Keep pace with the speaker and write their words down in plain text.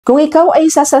Kung ikaw ay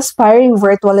isa sa aspiring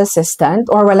virtual assistant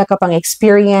or wala ka pang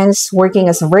experience working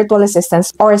as a virtual assistant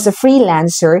or as a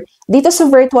freelancer, dito sa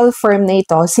virtual firm na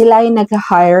ito, sila ay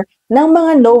nag-hire ng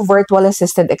mga no virtual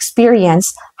assistant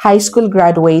experience, high school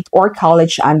graduate or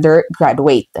college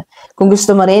undergraduate. Kung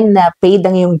gusto mo rin na paid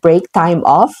ang yung break time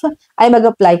off, ay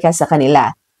mag-apply ka sa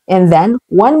kanila. And then,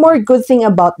 one more good thing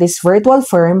about this virtual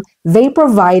firm, they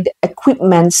provide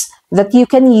equipments that you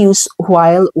can use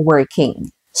while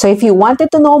working. So if you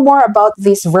wanted to know more about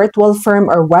this virtual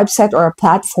firm or website or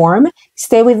platform,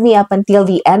 stay with me up until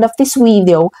the end of this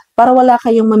video para wala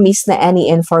kayong ma-miss na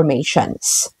any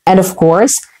informations. And of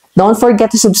course, don't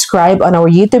forget to subscribe on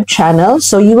our YouTube channel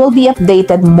so you will be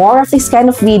updated more of this kind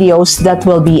of videos that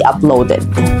will be uploaded.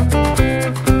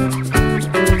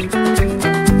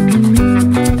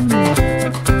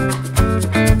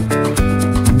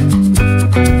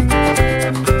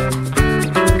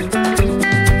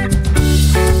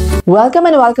 Welcome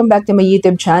and welcome back to my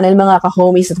YouTube channel mga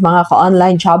ka-homies at mga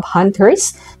ka-online job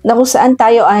hunters na kung saan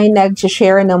tayo ay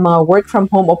nag-share ng mga work from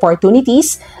home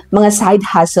opportunities, mga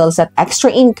side hustles at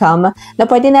extra income na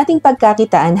pwede nating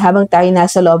pagkakitaan habang tayo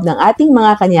nasa loob ng ating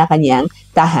mga kanya-kanyang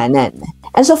tahanan.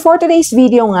 And so for today's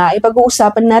video nga,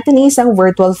 ipag-uusapan natin isang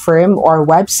virtual firm or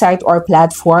website or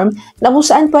platform na kung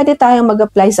saan pwede tayong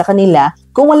mag-apply sa kanila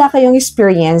kung wala kayong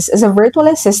experience as a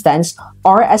virtual assistant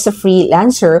or as a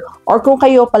freelancer or kung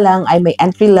kayo pa lang ay may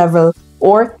entry level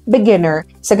or beginner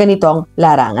sa ganitong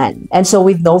larangan. And so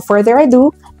with no further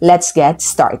ado, let's get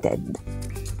started.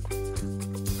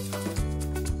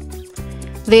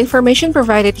 The information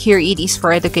provided here is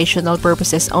for educational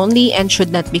purposes only and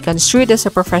should not be construed as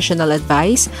a professional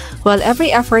advice, while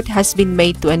every effort has been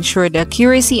made to ensure the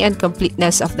accuracy and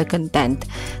completeness of the content.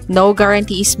 No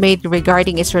guarantee is made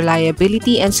regarding its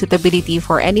reliability and suitability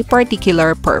for any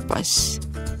particular purpose.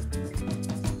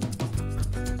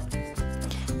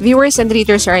 Viewers and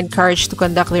readers are encouraged to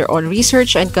conduct their own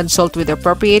research and consult with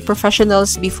appropriate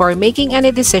professionals before making any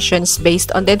decisions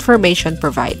based on the information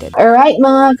provided. Alright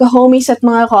mga ka-homies at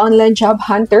mga ka-online job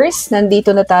hunters, nandito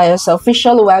na tayo sa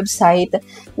official website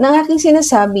ng aking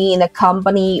sinasabi na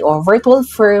company o virtual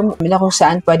firm na kung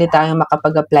saan pwede tayong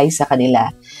makapag-apply sa kanila.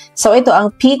 So ito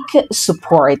ang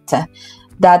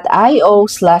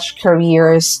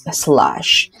peaksupport.io/careers/.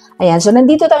 Ayan, so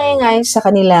nandito tayo ngayon sa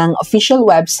kanilang official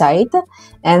website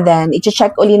and then i-check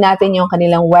uli natin yung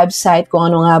kanilang website kung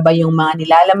ano nga ba yung mga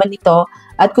nilalaman nito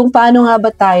at kung paano nga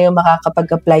ba tayo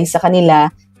makakapag-apply sa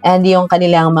kanila and yung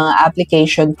kanilang mga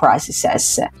application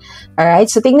processes.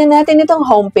 Alright, so tingnan natin itong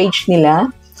homepage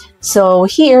nila. So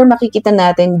here, makikita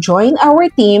natin, join our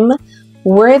team.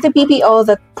 We're the PPO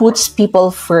that puts people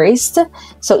first.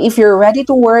 So if you're ready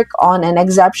to work on an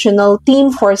exceptional team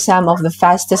for some of the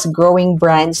fastest growing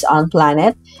brands on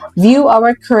planet, view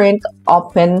our current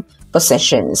open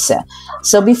positions.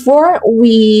 So before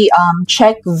we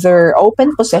check their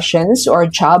open positions or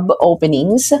job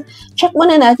openings, check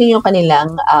muna natin yung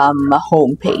kanilang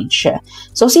homepage.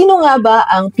 So sino nga ba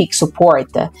ang Peak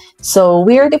Support? So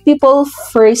we're the people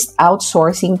first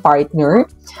outsourcing partner.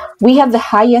 We have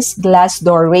the highest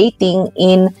Glassdoor rating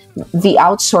in the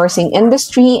outsourcing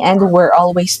industry and we're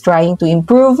always trying to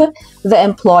improve the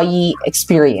employee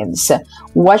experience.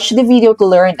 Watch the video to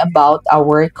learn about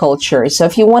our culture. So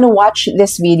if you want to watch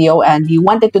this video and you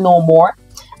wanted to know more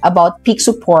about Peak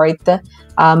Support,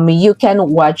 you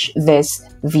can watch this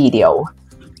video.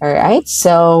 Alright,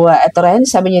 so ito rin,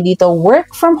 sabi niya dito,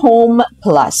 work from home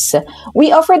plus.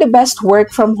 We offer the best work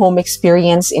from home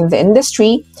experience in the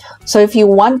industry. So if you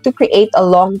want to create a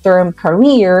long-term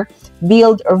career,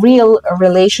 build real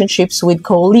relationships with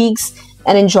colleagues,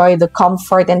 and enjoy the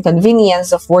comfort and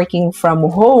convenience of working from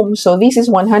home, so this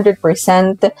is 100%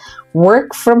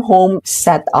 work from home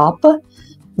setup.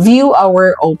 View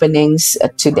our openings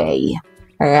today.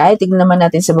 Alright, tignan naman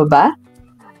natin sa baba.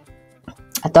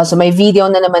 At also, may video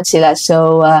na naman sila.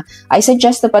 So, I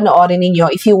suggest na panoorin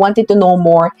ninyo if you wanted to know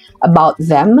more about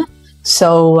them.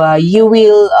 So, you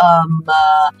will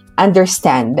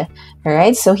understand.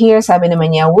 Alright? So, here, sabi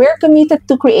naman niya, we're committed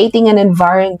to creating an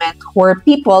environment where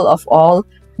people of all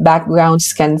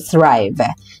backgrounds can thrive.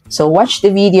 So, watch the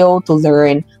video to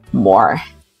learn more.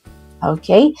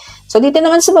 Okay? So, dito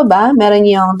naman sa baba, meron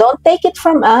yung don't take it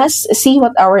from us, see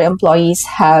what our employees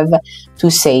have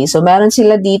to say. So, meron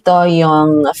sila dito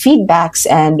yung feedbacks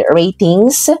and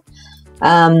ratings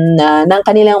ng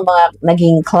kanilang mga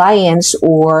naging clients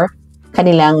or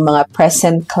kanilang mga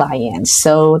present clients.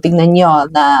 So, tingnan nyo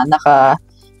na naka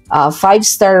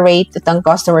 5-star rate itong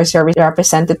customer service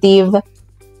representative,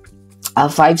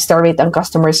 5-star rate ang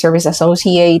customer service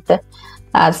associate,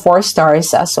 at 4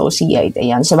 stars associate.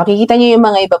 Ayan. So, makikita nyo yung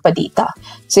mga iba pa dito.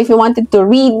 So, if you wanted to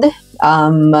read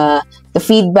the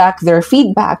feedback, their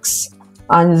feedbacks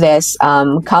on this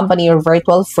company or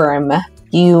virtual firm,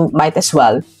 you might as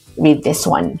well read this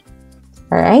one.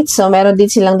 Alright. So, meron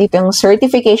din silang dito yung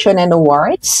certification and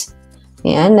awards.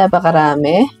 Ayan.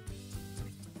 Napakarami.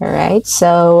 Alright.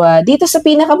 So, dito sa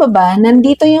pinakababa,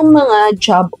 nandito yung mga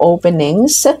job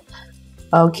openings.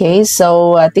 Okay,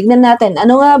 so tignan natin,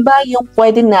 ano nga ba yung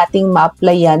pwede nating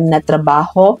ma-applyan na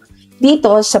trabaho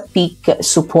dito sa peak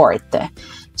support?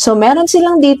 So, meron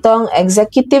silang ditong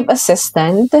executive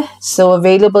assistant. So,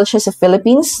 available siya sa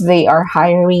Philippines. They are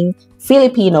hiring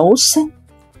Filipinos.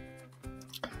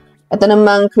 Ito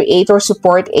namang creator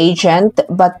support agent,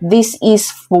 but this is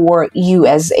for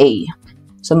USA.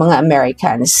 So, mga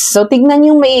Americans. So, tignan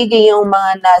yung maigi yung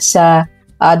mga nasa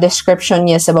description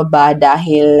niya sa baba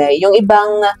dahil yung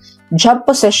ibang job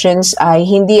positions ay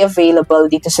hindi available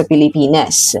dito sa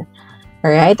Pilipinas.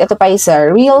 Alright, ito pa isa,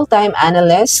 real-time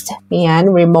analyst, yan,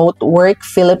 remote work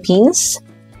Philippines,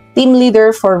 team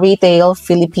leader for retail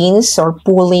Philippines or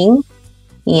pooling,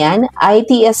 yan,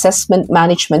 IT assessment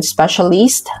management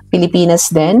specialist, Pilipinas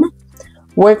din,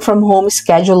 work from home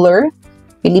scheduler,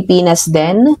 Pilipinas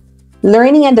din,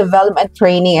 learning and development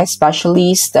training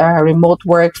specialist, remote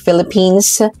work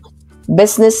Philippines,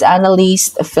 business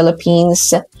analyst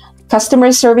Philippines,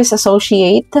 customer service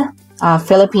associate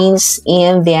Philippines,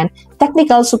 and then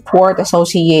technical support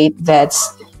associate,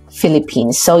 that's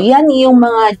Philippines. So, yan yung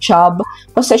mga job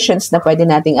positions na pwede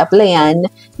nating applyan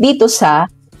dito sa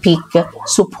peak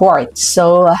support.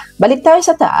 So, balik tayo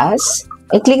sa taas.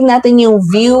 I-click natin yung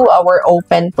view our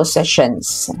open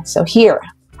positions. So, here.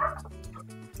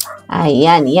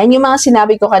 Ayan, yan yung mga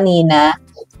sinabi ko kanina,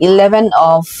 11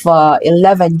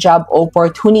 job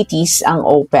opportunities ang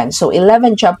open. So,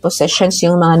 11 job positions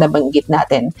yung mga nabanggit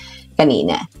natin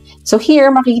kanina. So, here,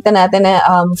 makikita natin na,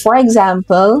 for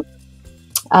example,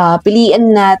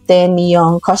 piliin natin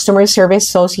yung customer service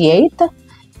associate.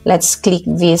 Let's click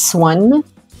this one.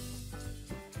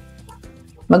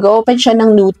 Mag-open siya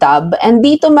ng new tab. And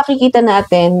dito makikita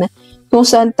natin kung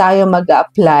saan tayo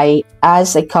mag-apply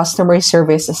as a customer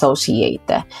service associate.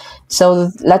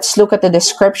 So, let's look at the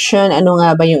description. Ano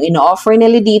nga ba yung ino-offer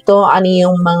nila dito? Ano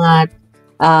yung mga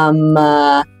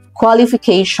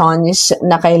qualifications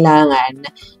na kailangan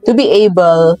to be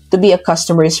able to be a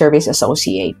customer service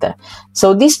associate.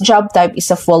 So, this job type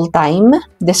is a full-time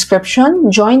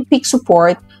description, join peak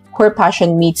support, where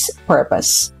passion meets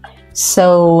purpose.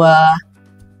 So,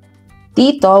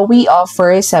 dito, we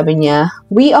offer, sabi niya,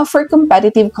 we offer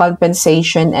competitive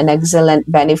compensation and excellent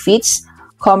benefits,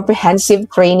 comprehensive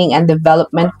training and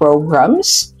development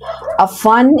programs, a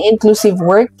fun, inclusive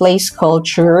workplace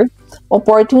culture,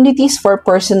 opportunities for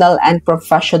personal and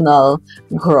professional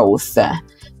growth.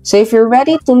 So if you're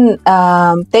ready to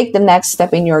take the next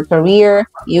step in your career,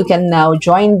 you can now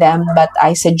join them, but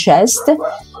I suggest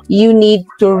you need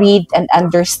to read and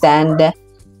understand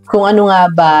kung ano nga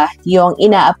ba yung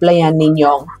ina-applyan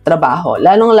ninyong trabaho.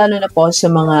 Lalong-lalo na po sa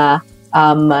mga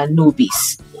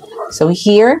newbies. So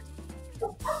here,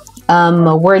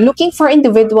 we're looking for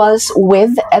individuals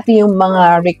with, ito yung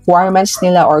mga requirements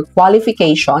nila or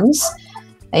qualifications.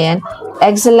 Ayan,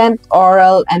 excellent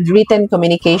oral and written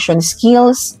communication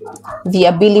skills, the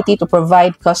ability to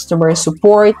provide customer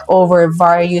support over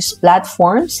various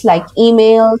platforms like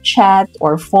email, chat,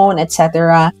 or phone,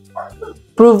 etc.,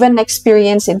 proven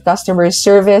experience in customer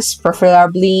service,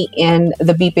 preferably in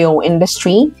the BPO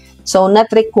industry. So,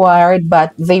 not required,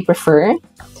 but they prefer.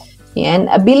 And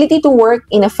ability to work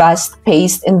in a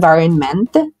fast-paced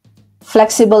environment.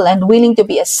 Flexible and willing to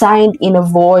be assigned in a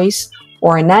voice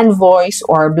or non-voice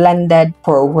or blended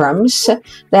programs.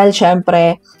 Dahil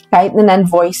syempre, kahit na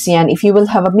non-voice yan, if you will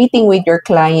have a meeting with your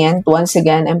client, once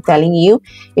again, I'm telling you,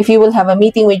 if you will have a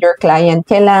meeting with your client,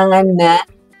 kailangan na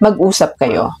mag-usap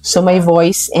kayo. So, may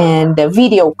voice and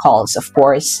video calls, of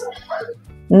course.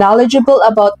 Knowledgeable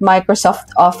about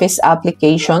Microsoft Office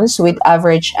applications with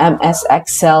average MS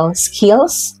Excel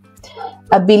skills.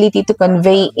 Ability to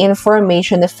convey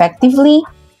information effectively.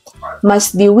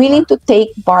 Must be willing to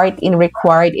take part in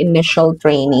required initial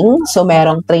training. So,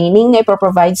 merong training na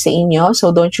ipoprovide sa inyo, so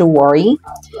don't you worry.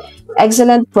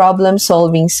 Excellent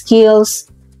problem-solving skills.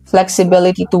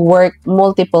 Flexibility to work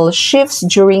multiple shifts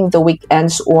during the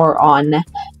weekends or on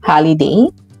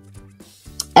holiday.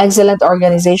 Excellent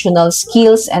organizational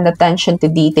skills and attention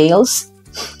to details.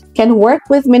 Can work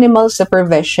with minimal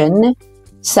supervision,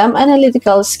 some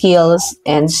analytical skills,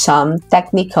 and some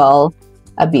technical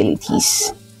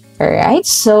abilities. Alright,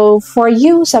 so for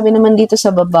you, sabi naman dito sa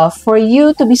baba, for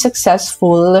you to be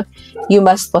successful, you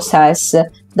must possess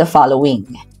the following: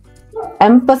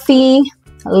 empathy,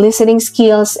 listening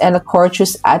skills, and a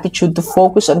courteous attitude to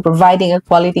focus on providing a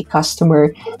quality customer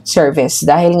service.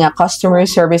 Dahil nga customer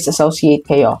service associate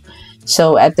kayo.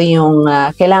 So, ito yung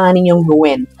kailangan ninyong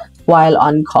gawin while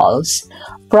on calls.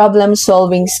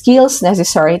 Problem-solving skills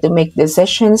necessary to make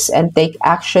decisions and take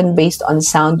action based on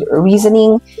sound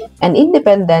reasoning and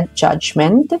independent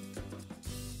judgment.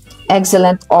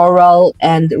 Excellent oral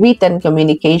and written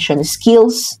communication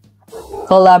skills.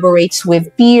 Collaborates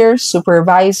with peers,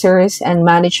 supervisors, and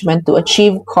management to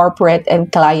achieve corporate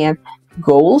and client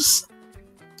goals.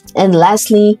 And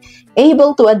lastly,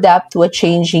 able to adapt to a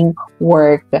changing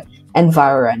work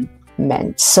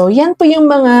environment. So, yan po yung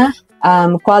mga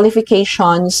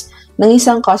qualifications ng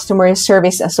isang customer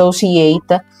service associate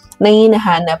na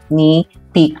hinahanap ni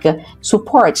Peak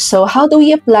Support. So, how do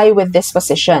we apply with this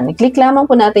position? Click lamang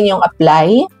po natin yung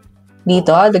apply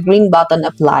dito, the green button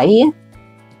apply.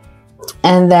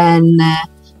 And then,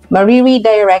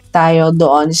 mariredirect tayo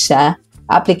doon sa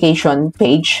application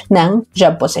page ng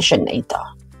job position na ito.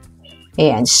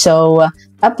 Ayan, so,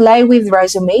 apply with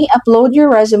resume. Upload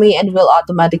your resume and will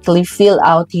automatically fill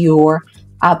out your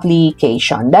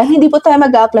application. Dahil hindi po tayo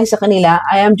mag-apply sa kanila,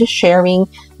 I am just sharing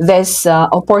this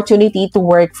opportunity to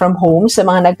work from home sa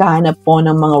mga naghahanap po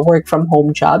ng mga work from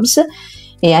home jobs.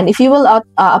 And if you will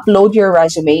upload your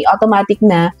resume, automatic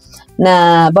na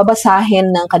babasahin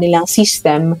ng kanilang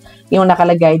system yung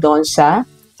nakalagay doon sa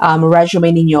resume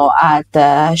ninyo at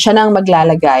siya nang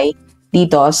maglalagay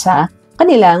dito sa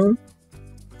kanilang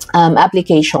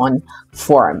application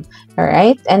form.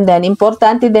 Alright? And then,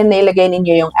 importante din na ilagay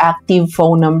ninyo yung active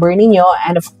phone number ninyo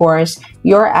and of course,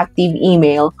 your active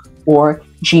email or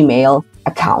Gmail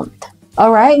account.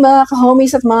 Alright, mga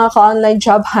ka-homies at mga ka-online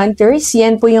job hunters,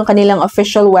 yan po yung kanilang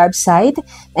official website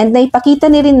and naipakita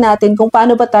ni rin natin kung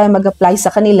paano ba tayo mag-apply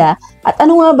sa kanila at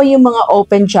ano nga ba yung mga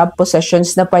open job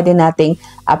positions na pwede nating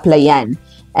applyan.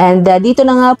 And dito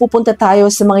na nga pupunta tayo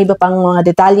sa mga iba pang mga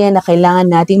detalye na kailangan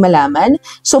nating malaman.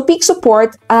 So, Peak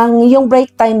Support, ang yung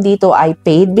break time dito ay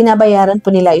paid. Binabayaran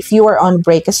po nila if you are on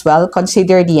break as well.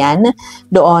 Considered yan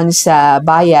doon sa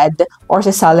bayad or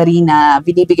sa salary na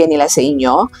binibigay nila sa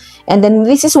inyo. And then,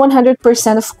 this is 100%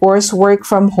 of course work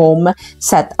from home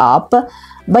setup.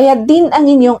 Bayad din ang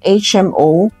inyong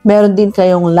HMO. Meron din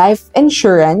kayong life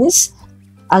insurance.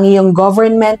 Ang iyong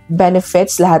government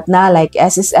benefits, lahat na like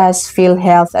SSS,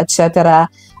 PhilHealth, etc.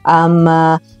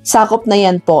 Sakop na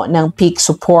yan po ng Peak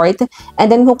Support.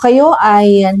 And then kung kayo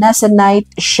ay nasa night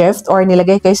shift or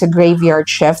nilagay kayo sa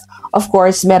graveyard shift, of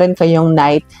course, meron kayong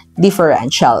night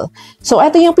differential. So,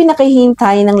 ito yung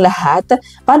pinakahintay ng lahat.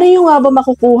 Paano yung nga ba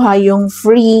makukuha yung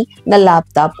free na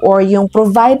laptop or yung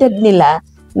provided nila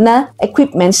na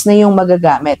equipments na yung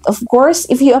magagamit? Of course,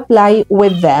 if you apply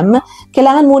with them,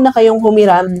 kailangan muna kayong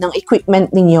humiram ng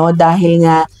equipment ninyo dahil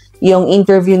nga yung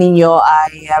interview ninyo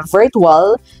ay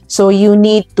virtual. So, you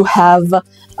need to have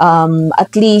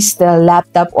at least a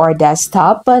laptop or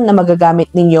desktop na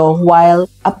magagamit ninyo while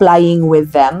applying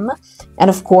with them. And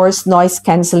of course, noise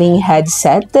cancelling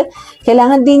headset.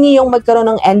 Kailangan din niyo yung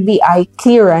magkaroon ng NBI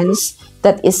clearance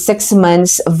that is 6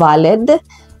 months valid.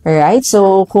 Alright,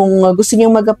 so kung gusto niyo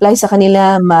mag-apply sa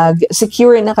kanila,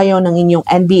 mag-secure na kayo ng inyong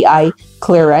NBI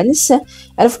clearance.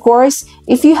 And of course,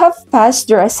 if you have passed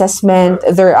their assessment,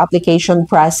 their application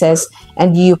process,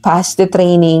 and you passed the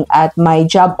training at my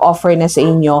job offer na sa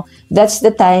inyo, that's the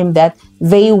time that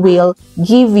they will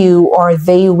give you or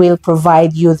they will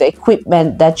provide you the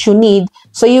equipment that you need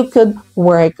so you could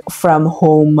work from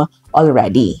home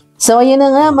already. So, ayan na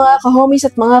nga mga ka-homies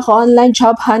at mga ka-online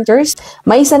job hunters.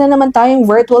 May isa na naman tayong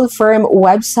virtual firm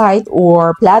website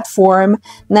or platform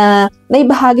na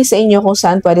naibahagi sa inyo kung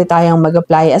saan pwede tayong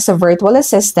mag-apply as a virtual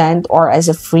assistant or as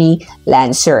a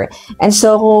freelancer. And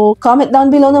so, comment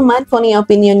down below naman kung ano yung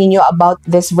opinion ninyo about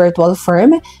this virtual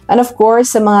firm. And of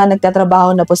course, sa mga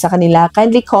nagtatrabaho na po sa kanila,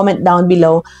 kindly comment down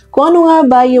below kung ano nga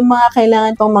ba yung mga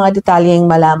kailangan pang mga detalyeng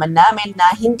malaman namin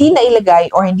na hindi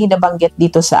nailagay or hindi nabanggit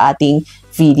dito sa ating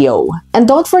video. And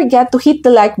don't forget to hit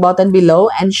the like button below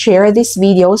and share this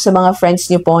video sa mga friends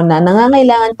niyo po na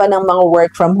nangangailangan pa ng mga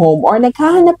work from home or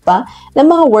naghahanap pa ng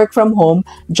mga work from home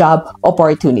job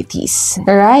opportunities.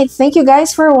 Alright, thank you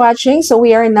guys for watching. So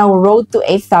we are now road to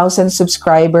 8,000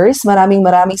 subscribers. Maraming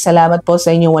salamat po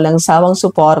sa inyong walang sawang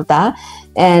suporta.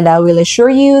 And I will assure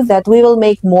you that we will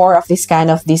make more of this kind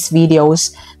of these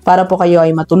videos para po kayo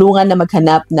ay matulungan na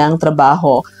maghanap ng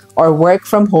trabaho or work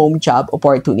from home job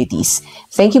opportunities.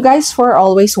 Thank you guys for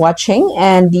always watching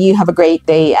and you have a great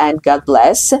day and God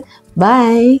bless.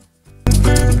 Bye!